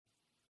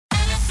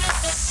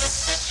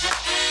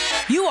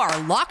You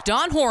are Locked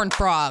On Horned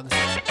Frogs,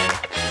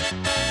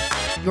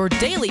 your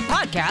daily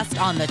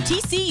podcast on the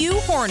TCU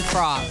Horned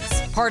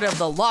Frogs, part of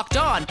the Locked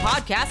On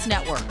Podcast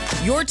Network,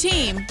 your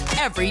team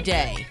every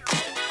day.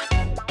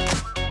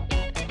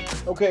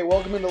 Okay,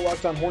 welcome into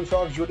Locked On Horned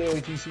Frogs, your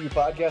daily TCU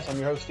podcast. I'm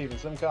your host, Stephen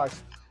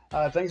Simcox.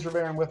 Thanks for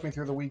bearing with me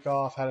through the week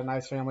off. Had a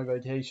nice family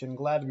vacation.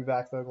 Glad to be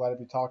back, though. Glad to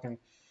be talking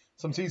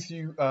some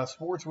TCU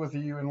sports with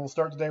you, and we'll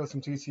start today with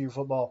some TCU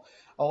football.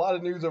 A lot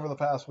of news over the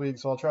past week,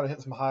 so I'll try to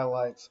hit some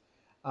highlights.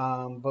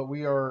 But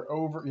we are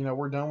over,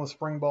 we're done with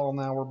spring ball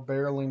now. We're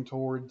barreling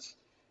towards,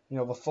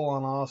 the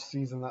full-on off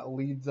season that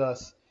leads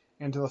us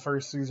into the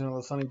first season of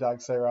the Sonny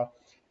Dykes era.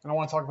 And I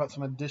want to talk about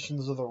some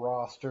additions of the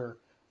roster.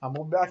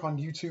 We'll be back on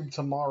YouTube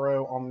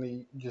tomorrow on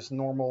the just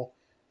normal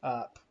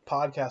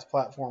podcast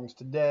platforms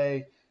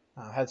today.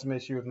 Had some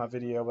issue with my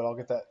video, but I'll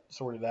get that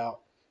sorted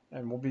out.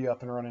 And we'll be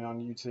up and running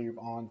on YouTube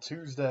on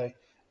Tuesday.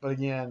 But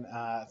again,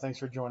 thanks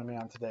for joining me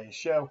on today's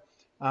show.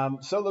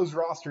 So those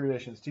roster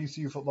additions,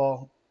 TCU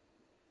football,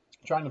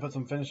 trying to put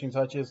some finishing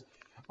touches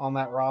on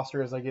that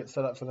roster as I get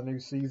set up for the new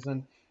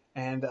season.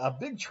 And a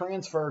big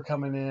transfer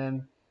coming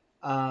in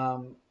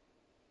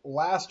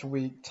last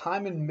week,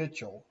 Timon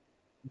Mitchell,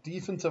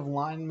 defensive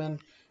lineman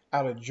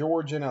out of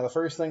Georgia. Now, the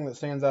first thing that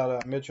stands out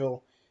about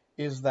Mitchell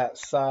is that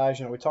size.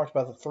 We talked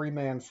about the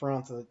three-man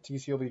front that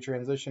TCU will be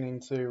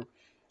transitioning to,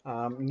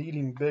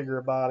 needing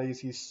bigger bodies.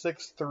 He's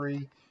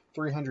 6'3",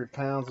 300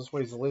 pounds. That's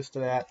what he's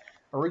listed at.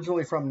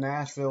 Originally from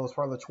Nashville, as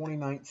part of the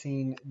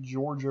 2019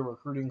 Georgia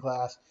recruiting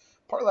class.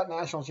 Part of that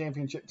national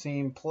championship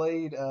team,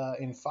 played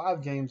in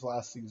 5 games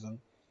last season.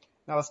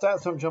 Now, the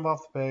stats don't jump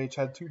off the page.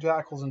 Had 2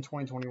 tackles in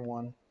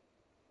 2021.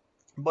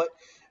 But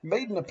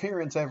made an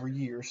appearance every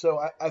year. So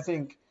I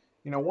think,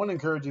 one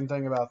encouraging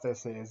thing about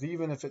this is,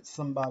 even if it's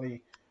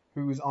somebody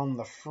who's on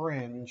the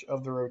fringe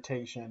of the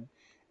rotation,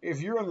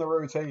 if you're in the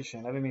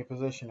rotation at any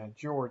position at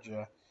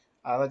Georgia,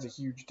 that's a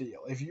huge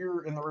deal. If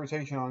you're in the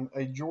rotation on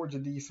a Georgia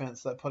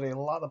defense that put a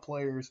lot of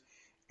players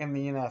in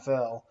the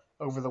NFL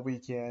over the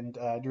weekend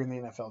during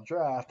the NFL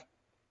draft,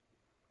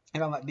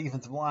 and on that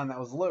defensive line that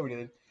was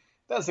loaded,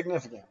 that's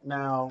significant.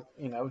 Now,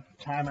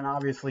 Timon,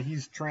 obviously,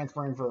 he's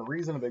transferring for a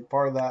reason. A big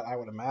part of that, I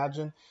would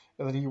imagine,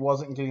 is that he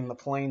wasn't getting the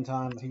playing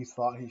time that he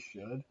thought he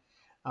should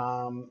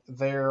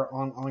there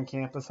on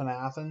campus in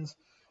Athens.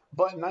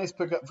 But nice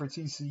pickup for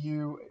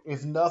TCU.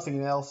 If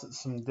nothing else,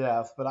 it's some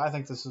depth. But I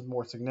think this is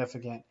more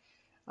significant.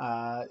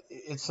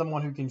 It's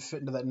someone who can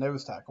fit into that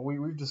nose tackle.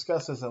 We've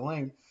discussed this at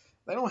length.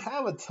 They don't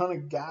have a ton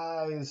of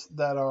guys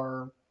that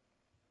are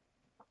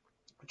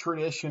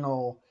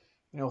traditional,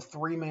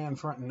 three-man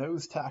front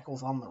nose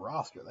tackles on the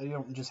roster. They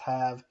don't just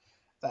have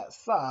that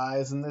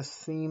size, and this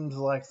seems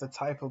like the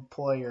type of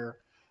player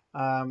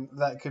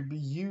that could be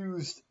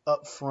used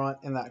up front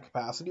in that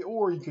capacity,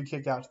 or you could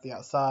kick out to the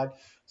outside.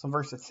 Some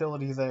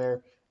versatility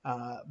there,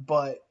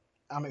 but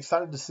I'm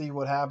excited to see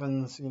what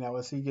happens,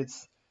 as he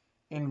gets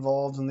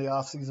involved in the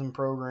off-season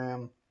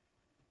program,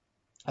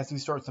 as he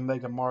starts to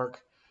make a mark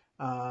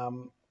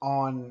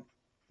on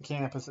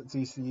campus at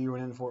TCU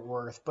and in Fort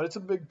Worth. But it's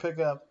a big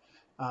pickup,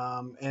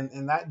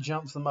 and that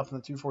jumps them up in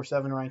the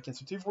 247 rankings.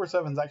 So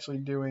 247 is actually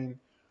doing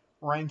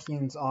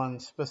rankings on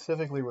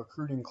specifically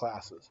recruiting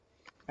classes,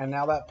 and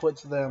now that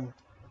puts them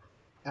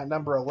at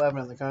number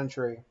 11 in the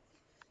country.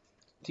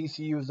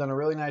 TCU has done a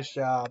really nice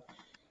job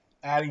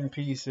adding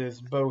pieces,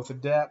 both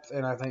depth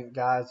and I think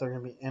guys that are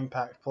going to be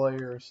impact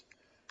players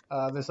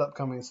this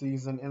upcoming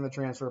season in the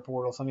transfer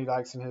portal. Sonny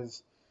Dykes and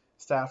his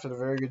staff did a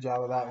very good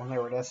job of that when they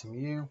were at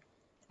SMU.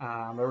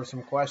 There were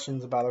some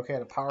questions about, okay,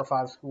 at a Power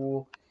 5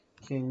 school,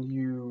 can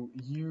you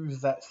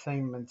use that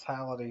same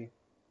mentality?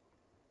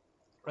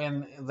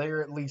 And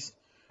they're at least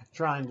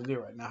trying to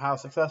do it. Now, how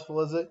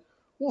successful is it?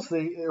 We'll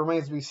see. It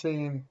remains to be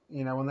seen,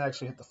 when they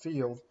actually hit the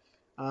field.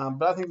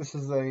 But I think this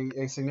is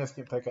a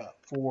significant pickup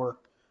for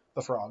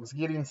the Frogs.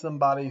 Getting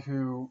somebody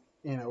who,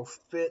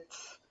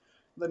 fits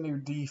the new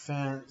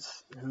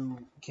defense, who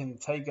can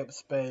take up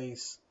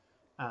space,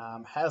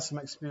 has some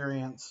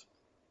experience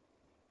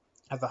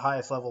at the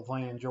highest level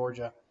playing in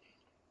Georgia,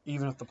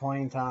 even if the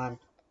playing time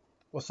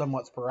was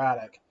somewhat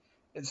sporadic.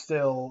 It's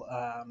still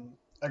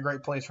a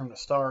great place for him to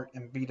start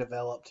and be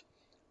developed.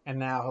 And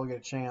now he'll get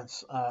a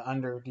chance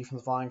under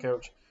defensive line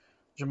coach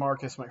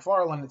Jamarcus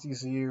McFarland at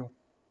TCU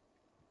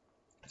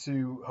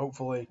to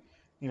hopefully,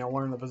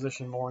 learn the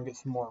position more and get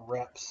some more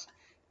reps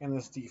in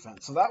this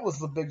defense. So that was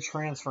the big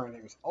transfer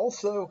news.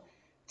 Also,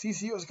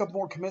 TCU has a couple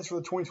more commits for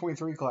the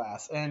 2023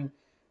 class. And,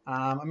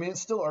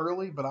 it's still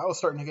early, but I was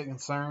starting to get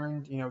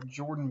concerned.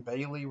 Jordan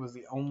Bailey was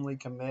the only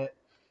commit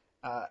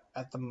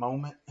at the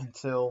moment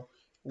until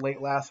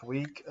late last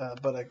week.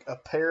 But a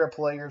pair of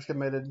players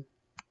committed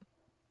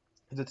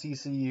to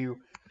TCU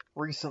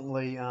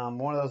recently.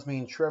 One of those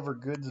being Trevor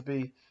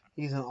Goodsby.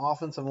 He's an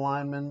offensive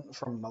lineman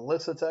from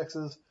Melissa,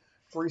 Texas.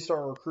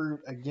 3-star recruit.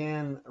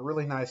 Again, a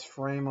really nice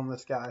frame on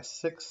this guy.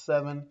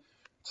 6'7",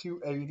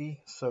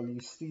 280. So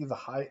you see the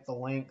height, the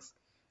length.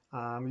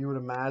 You would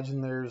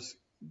imagine there's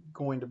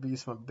going to be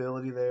some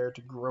ability there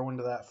to grow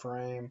into that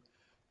frame.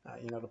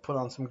 to put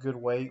on some good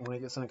weight when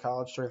he gets in a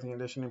college strength and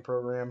conditioning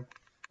program.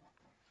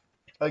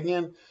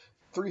 Again,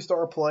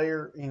 3-star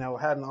player,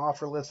 had an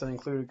offer list that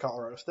included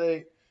Colorado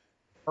State,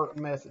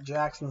 Dartmouth,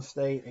 Jackson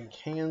State, and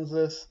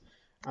Kansas.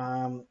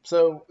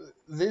 So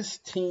this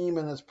team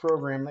and this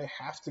program, they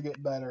have to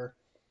get better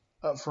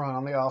up front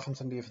on the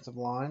offense and defensive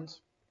lines.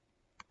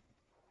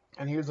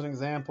 And here's an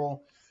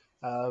example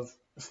of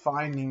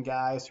finding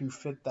guys who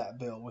fit that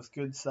bill with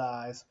good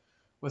size,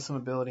 with some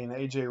ability. And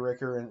A.J.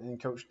 Ricker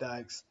and Coach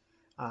Dykes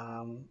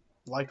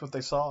liked what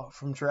they saw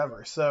from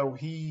Trevor. So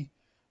he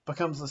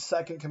becomes the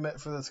second commit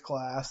for this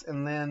class.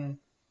 And then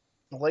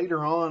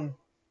later on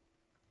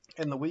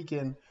in the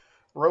weekend,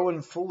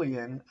 Rowan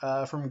Fullian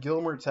from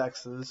Gilmer,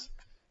 Texas,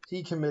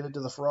 he committed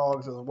to the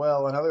Frogs as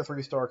well, another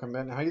 3-star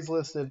commit. Now he's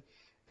listed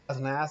as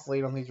an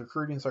athlete on these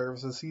recruiting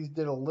services. He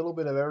did a little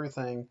bit of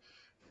everything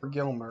for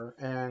Gilmer.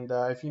 And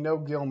if you know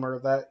Gilmer,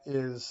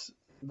 the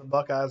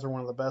Buckeyes are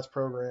one of the best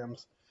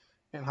programs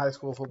in high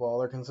school football.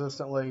 They're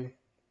consistently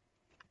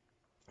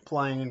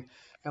playing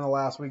in the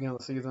last weekend of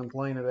the season,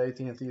 playing at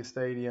AT&T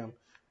Stadium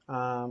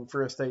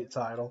for a state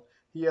title.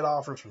 He had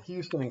offers from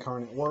Houston,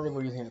 Incarnate Word,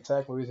 Louisiana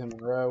Tech, Louisiana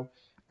Monroe.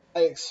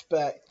 I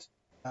expect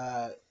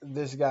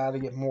this guy to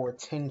get more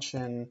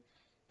attention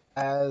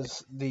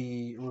as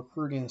the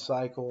recruiting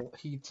cycle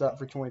heats up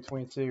for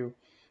 2022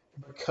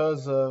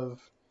 because of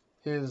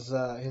his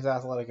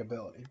athletic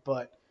ability.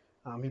 But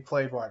he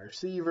played wide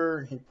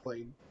receiver, he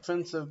played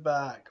defensive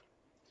back,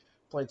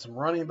 played some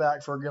running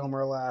back for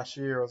Gilmer last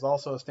year, was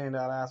also a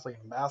standout athlete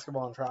in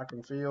basketball and track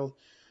and field.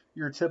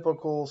 Your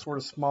typical sort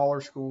of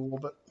smaller school,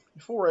 but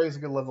 4A is a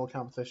good level of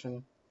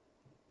competition.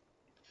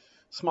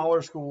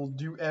 Smaller school,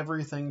 do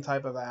everything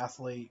type of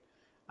athlete,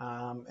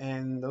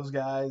 and those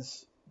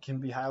guys can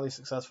be highly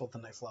successful at the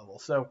next level.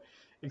 So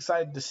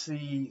excited to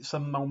see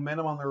some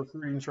momentum on the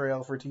recruiting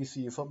trail for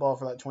TCU football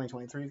for that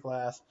 2023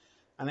 class.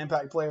 An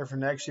impact player for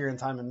next year in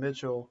Timon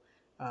Mitchell,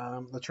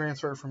 the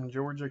transfer from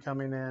Georgia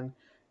coming in,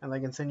 and they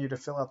continue to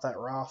fill out that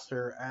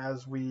roster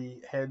as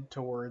we head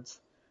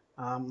towards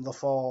the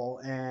fall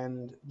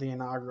and the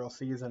inaugural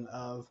season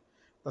of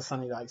the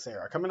Sonny Dykes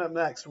era. Coming up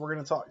next, we're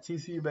going to talk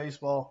TCU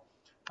baseball.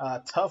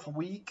 Tough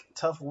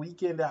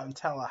weekend out in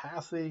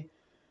Tallahassee.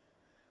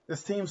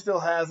 This team still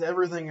has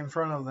everything in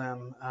front of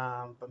them,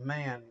 but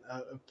man,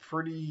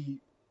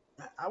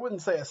 I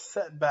wouldn't say a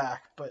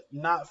setback, but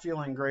not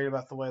feeling great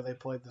about the way they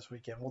played this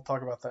weekend. We'll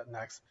talk about that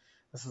next.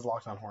 This is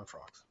Locked On Horned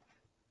Frogs.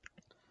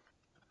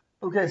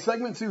 Okay,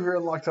 segment 2 here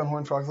on Locked On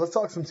Horned Frogs. Let's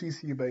talk some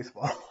TCU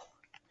baseball.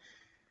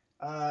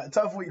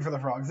 Tough week for the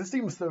Frogs. This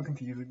team is so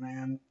confusing,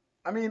 man.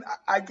 I mean,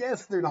 I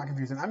guess they're not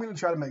confusing. I'm going to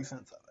try to make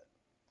sense of it.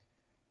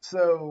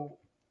 So,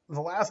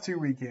 the last 2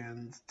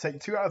 weekends, take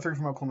 2 out of 3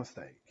 from Oklahoma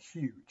State.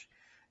 Huge.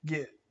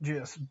 Get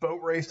just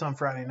boat raced on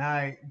Friday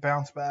night,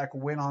 bounce back,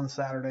 win on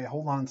Saturday,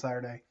 hold on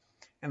Saturday,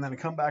 and then a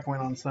comeback win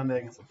on Sunday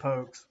against the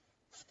Pokes.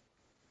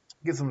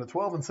 Gets them to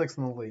 12-6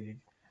 in the league.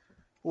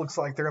 Looks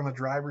like they're in the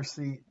driver's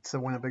seat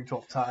to win a Big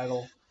 12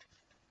 title.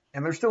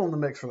 And they're still in the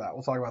mix for that.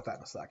 We'll talk about that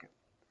in a second.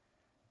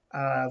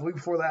 The week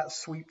before that,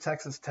 sweep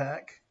Texas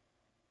Tech.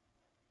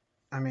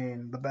 I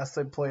mean, the best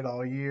they've played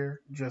all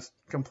year. Just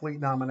complete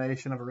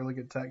domination of a really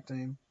good Tech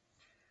team.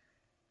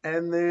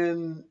 And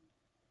then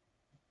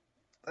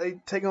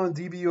they take on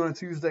DBU on a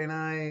Tuesday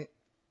night,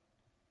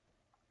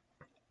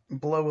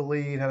 blow a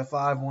lead, had a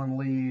 5-1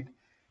 lead,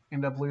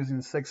 end up losing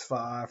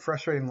 6-5.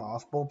 Frustrating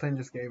loss. Bullpen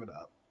just gave it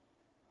up.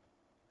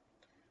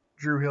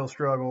 Drew Hill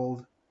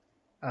struggled.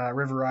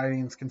 River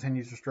Ridings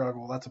continues to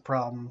struggle. That's a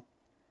problem.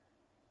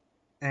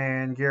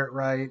 And Garrett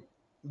Wright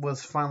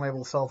was finally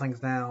able to settle things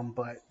down,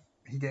 but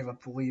he gave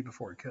up the lead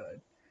before he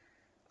could.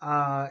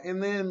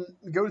 And then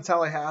go to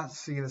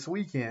Tallahassee this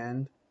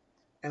weekend,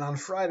 and on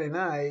Friday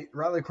night,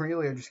 Riley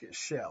Cornelio just gets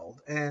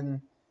shelled.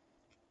 And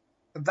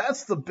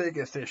that's the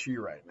biggest issue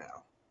right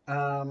now.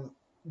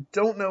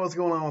 Don't know what's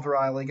going on with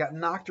Riley. Got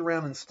knocked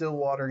around in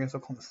Stillwater against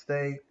Oklahoma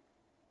State.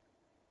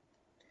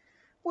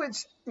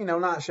 Which,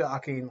 not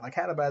shocking.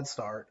 Had a bad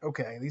start.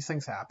 Okay, these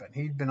things happen.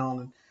 He'd been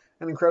on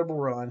an incredible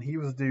run. He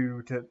was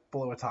due to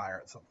blow a tire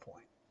at some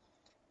point.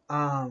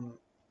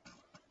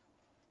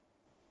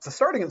 The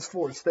start against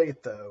Florida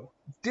State, though,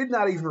 did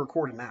not even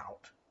record an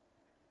out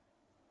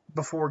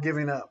before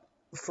giving up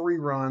 3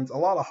 runs, a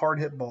lot of hard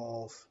hit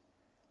balls.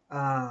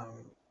 And,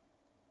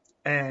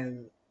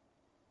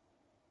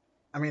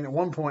 I mean, at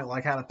one point,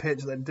 had a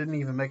pitch that didn't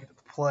even make it to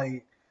the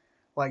plate.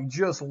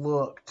 Just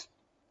looked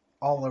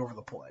all over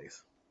the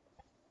place.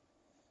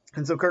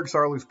 And so Kirk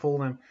Sarlus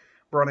pulled him,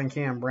 brought in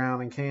Cam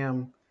Brown, and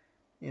Cam,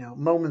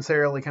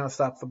 momentarily kind of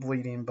stopped the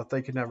bleeding, but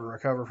they could never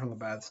recover from the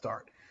bad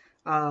start.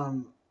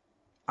 I'm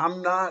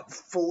not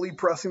fully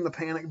pressing the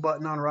panic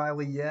button on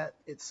Riley yet.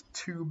 It's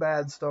 2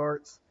 bad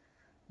starts,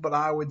 but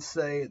I would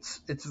say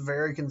it's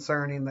very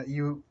concerning that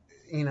you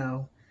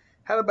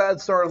had a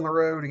bad start on the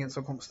road against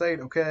Oklahoma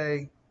State.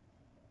 Okay,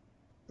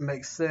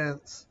 makes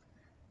sense.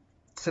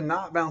 To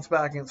not bounce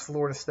back against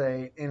Florida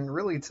State and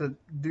really to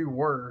do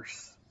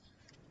worse,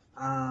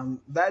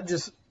 that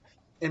just,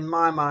 in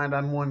my mind,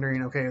 I'm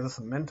wondering, okay, is this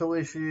a mental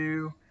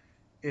issue?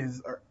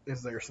 is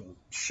there some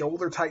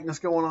shoulder tightness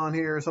going on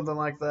here or something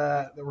like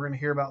that we're going to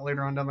hear about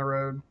later on down the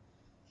road?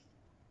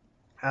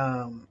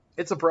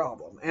 It's a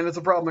problem, and it's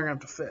a problem they're going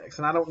to have to fix.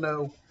 And I don't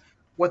know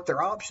what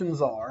their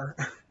options are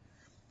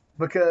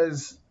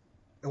because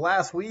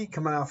last week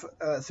coming off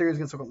a series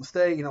against Oklahoma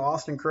State,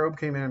 Austin Krob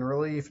came in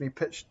relief, and he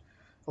pitched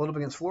a little bit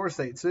against Florida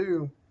State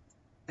too.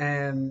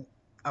 And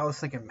I was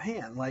thinking,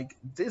 man, like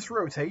this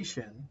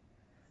rotation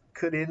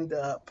could end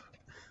up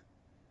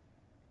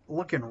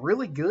looking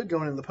really good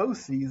going into the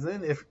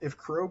postseason if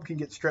Krob can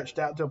get stretched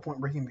out to a point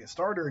where he can be a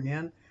starter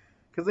again.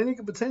 Because then you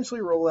could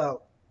potentially roll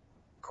out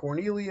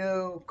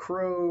Cornelio,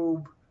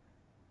 Krob.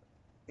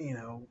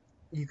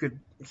 You could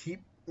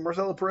keep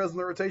Marcelo Perez in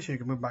the rotation. You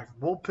can move back to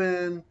the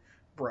bullpen.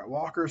 Brett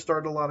Walker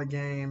started a lot of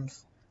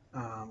games.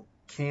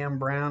 Cam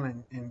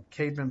Brown and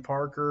Caden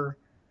Parker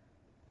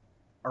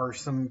are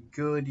some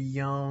good,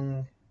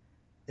 young,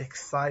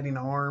 exciting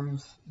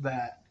arms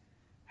that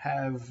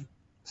have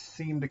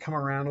seemed to come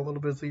around a little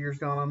bit as the year's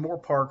gone on. More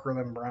Parker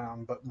than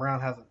Brown, but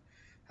Brown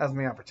hasn't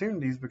many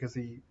opportunities because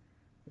he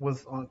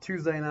was on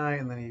Tuesday night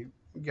and then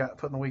he got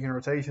put in the weekend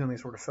rotation and he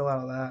sort of fell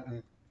out of that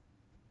and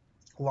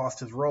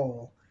lost his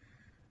role.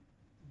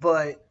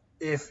 But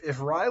if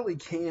Riley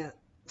can't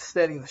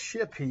steady the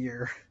ship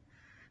here,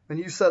 then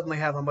you suddenly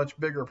have a much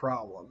bigger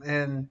problem.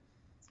 And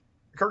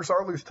Kirk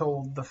Saarloos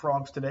told the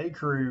Frogs Today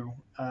crew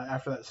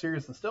after that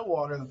series in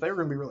Stillwater that they were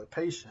going to be really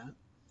patient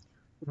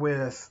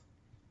with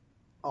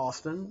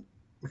Austin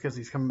because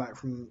he's coming back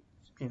from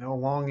a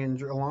long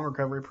injury, a long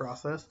recovery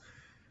process.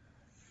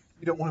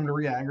 You don't want him to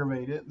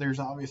re-aggravate it. There's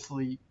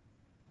obviously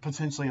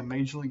potentially a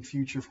major league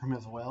future for him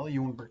as well.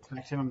 You want to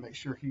protect him and make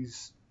sure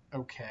he's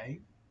okay.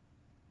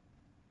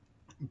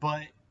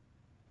 But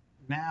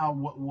now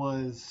what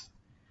was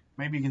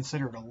maybe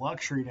considered a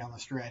luxury down the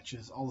stretch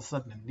is all of a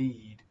sudden a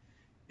need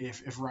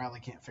if Riley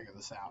can't figure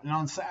this out. And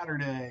on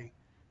Saturday,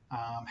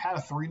 had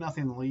a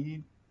 3-0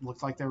 lead.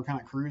 Looked like they were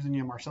kind of cruising.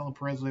 Marcelo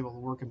Perez was able to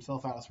work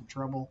himself out of some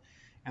trouble.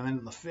 And then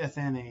in the 5th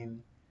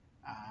inning,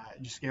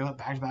 just gave up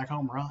back-to-back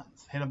home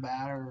runs. Hit a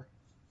batter.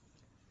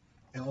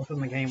 And all of a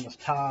sudden the game was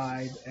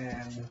tied,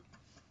 and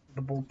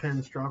the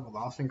bullpen struggled.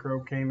 Austin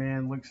Krob came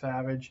in. Luke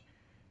Savage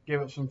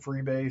gave up some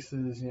free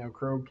bases.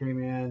 Krob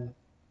came in,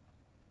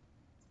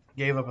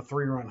 gave up a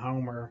 3-run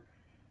homer,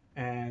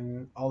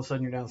 and all of a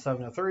sudden you're down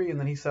 7-3, and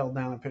then he settled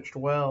down and pitched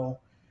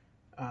well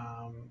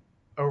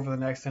over the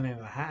next inning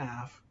and a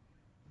half,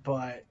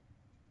 but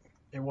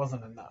it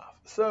wasn't enough.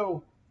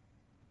 So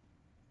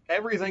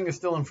everything is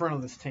still in front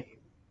of this team.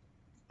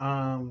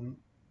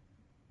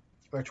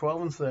 They're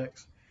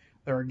 12-6.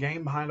 They're a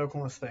game behind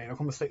Oklahoma State.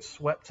 Oklahoma State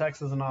swept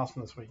Texas and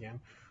Austin this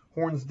weekend.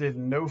 Horns did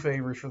no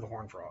favors for the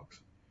Horned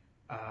Frogs.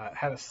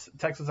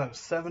 Texas had a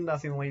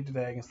 7-0 lead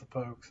today against the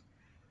Pokes.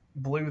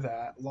 Blew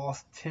that,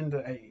 lost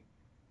 10-8.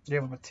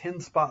 Gave up a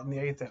 10 spot in the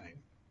 8th inning.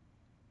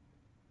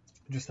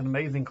 Just an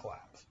amazing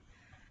collapse.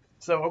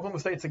 So Oklahoma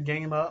State's a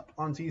game up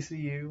on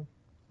TCU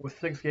with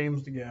 6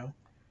 games to go.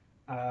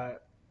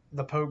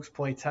 The Pokes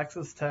play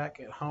Texas Tech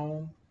at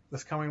home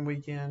this coming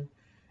weekend.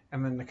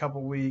 And then in a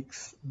couple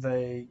weeks,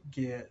 they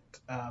get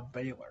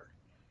Baylor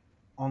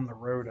on the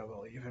road, I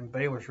believe. And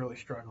Baylor's really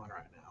struggling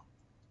right now.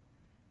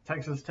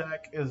 Texas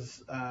Tech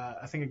is,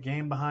 I think, a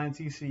game behind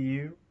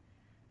TCU.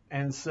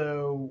 And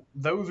so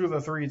those are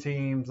the 3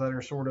 teams that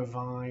are sort of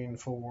vying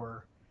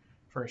for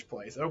first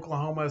place.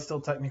 Oklahoma is still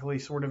technically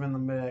sort of in the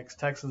mix.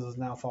 Texas has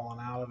now fallen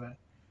out of it.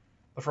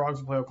 The Frogs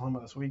will play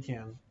Oklahoma this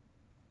weekend.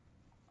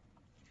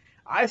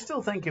 I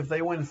still think if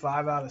they win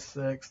 5 out of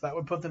 6, that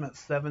would put them at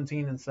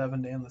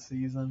 17-7 to end the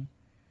season.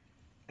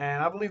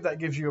 And I believe that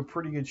gives you a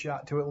pretty good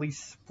shot to at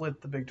least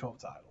split the Big 12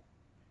 title.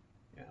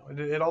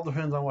 It all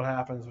depends on what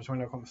happens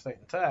between Oklahoma State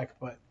and Tech,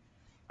 but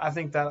I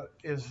think that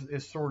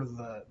is sort of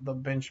the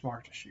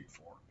benchmark to shoot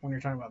for when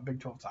you're talking about Big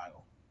 12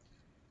 title.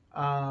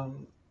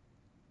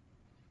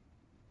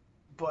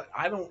 But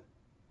I don't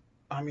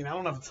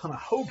have a ton of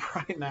hope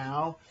right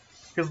now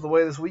because of the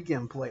way this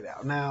weekend played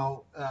out.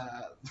 Now,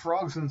 the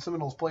Frogs and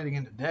Seminoles played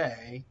again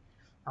today,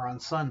 or on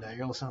Sunday.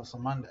 You're listening to this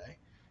on Monday.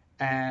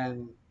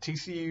 And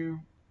TCU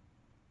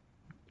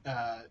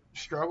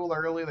struggled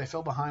early. They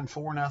fell behind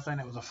 4-0.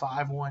 It was a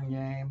 5-1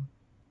 game.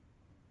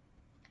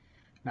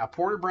 Now,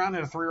 Porter Brown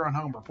hit a 3-run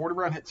homer. Porter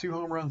Brown hit 2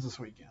 home runs this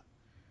weekend.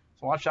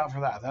 So watch out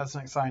for that. That's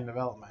an exciting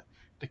development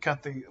to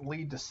cut the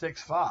lead to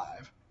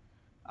 6-5.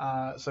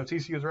 So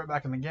TCU was right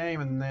back in the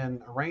game, and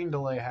then a rain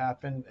delay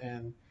happened,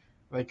 and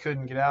they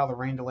couldn't get out of the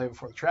rain delay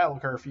before the travel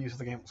curfew, so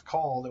the game was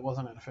called. It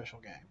wasn't an official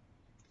game.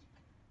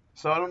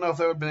 So I don't know if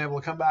they would have been able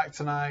to come back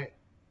tonight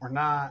or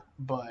not,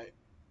 but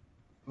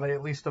they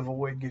at least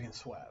avoid getting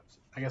swept.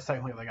 I guess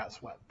technically they got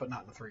swept, but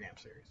not in a 3-game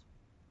series.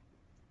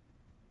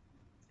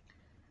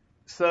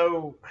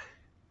 So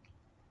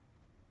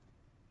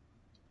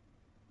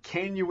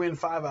can you win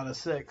 5 out of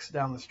 6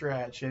 down the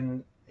stretch?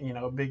 And,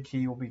 a big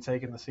key will be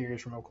taking the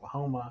series from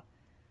Oklahoma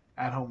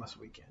at home this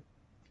weekend.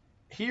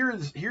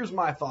 Here's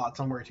my thoughts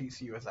on where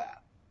TCU is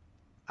at.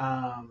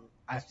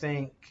 I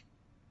think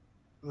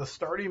the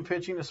starting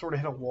pitching has sort of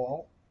hit a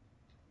wall.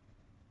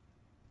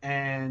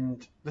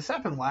 And this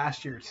happened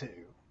last year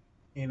too.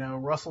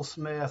 Russell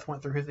Smith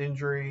went through his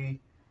injury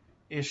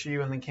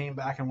issue and then came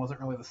back and wasn't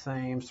really the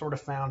same. Sort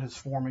of found his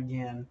form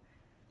again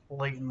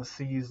late in the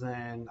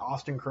season.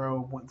 Austin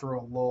Crowe went through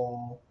a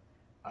lull.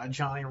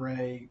 Johnny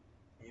Ray,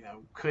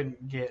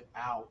 couldn't get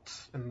out,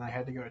 and they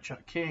had to go to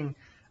Chuck King.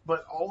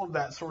 But all of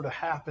that sort of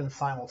happened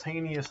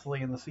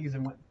simultaneously, and the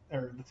team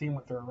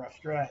went through a rough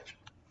stretch.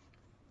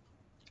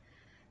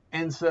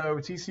 And so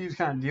TCU's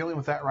kind of dealing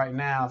with that right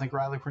now. I think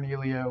Riley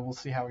Cornelio, we'll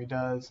see how he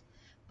does,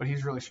 but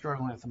he's really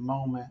struggling at the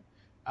moment.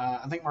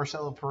 I think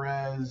Marcelo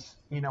Perez,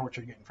 you know what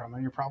you're getting from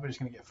him. You're probably just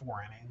going to get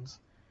 4 innings.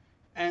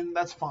 And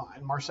that's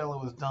fine. Marcelo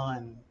has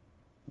done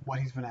what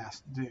he's been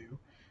asked to do.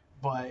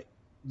 But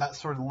that's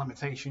sort of the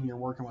limitation you're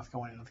working with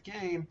going into the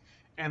game.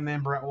 And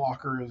then Brett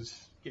Walker is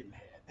getting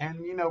hit. And,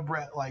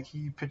 Brett,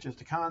 he pitches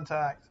to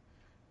contact.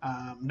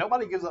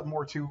 Nobody gives up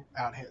more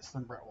 2-out hits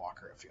than Brett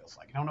Walker, it feels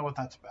like. I don't know what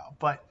that's about.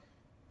 But,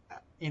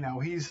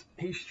 he's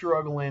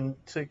struggling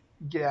to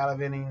get out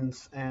of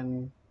innings,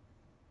 and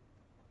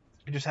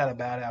he just had a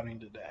bad outing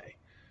today.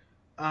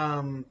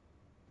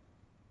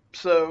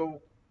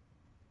 So,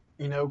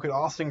 could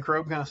Austin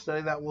Crowe kind of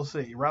study that? We'll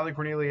see. Riley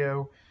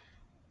Cornelio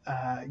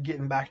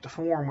getting back to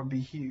form would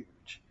be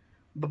huge.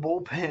 The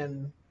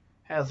bullpen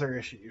has their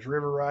issues.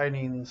 River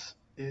Ridings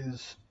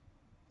is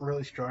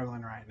really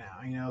struggling right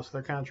now, so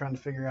they're kind of trying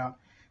to figure out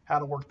how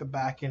to work the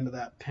back end of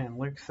that pen.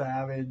 Luke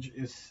Savage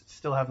is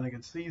still having a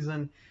good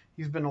season.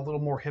 He's been a little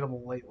more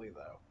hittable lately,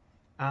 though.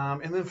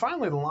 And then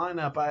finally, the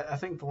lineup. I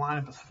think the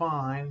lineup is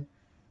fine,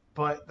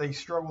 but they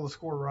struggle to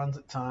score runs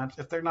at times.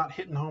 If they're not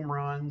hitting home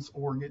runs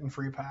or getting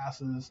free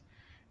passes,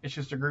 it's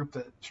just a group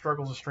that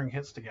struggles to string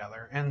hits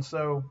together. And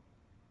so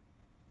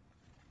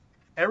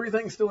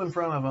everything's still in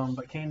front of them,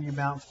 but can you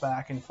bounce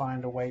back and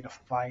find a way to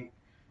fight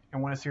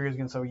and win a series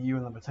against OU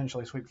and then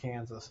potentially sweep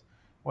Kansas?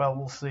 Well,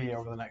 we'll see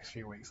over the next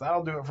few weeks.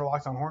 That'll do it for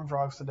Locked on Horned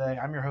Frogs today.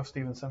 I'm your host,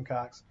 Steven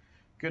Simcox.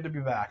 Good to be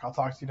back. I'll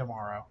talk to you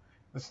tomorrow.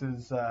 This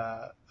is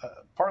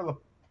part of the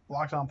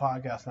Locked On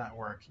Podcast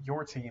Network,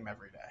 your team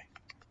every day.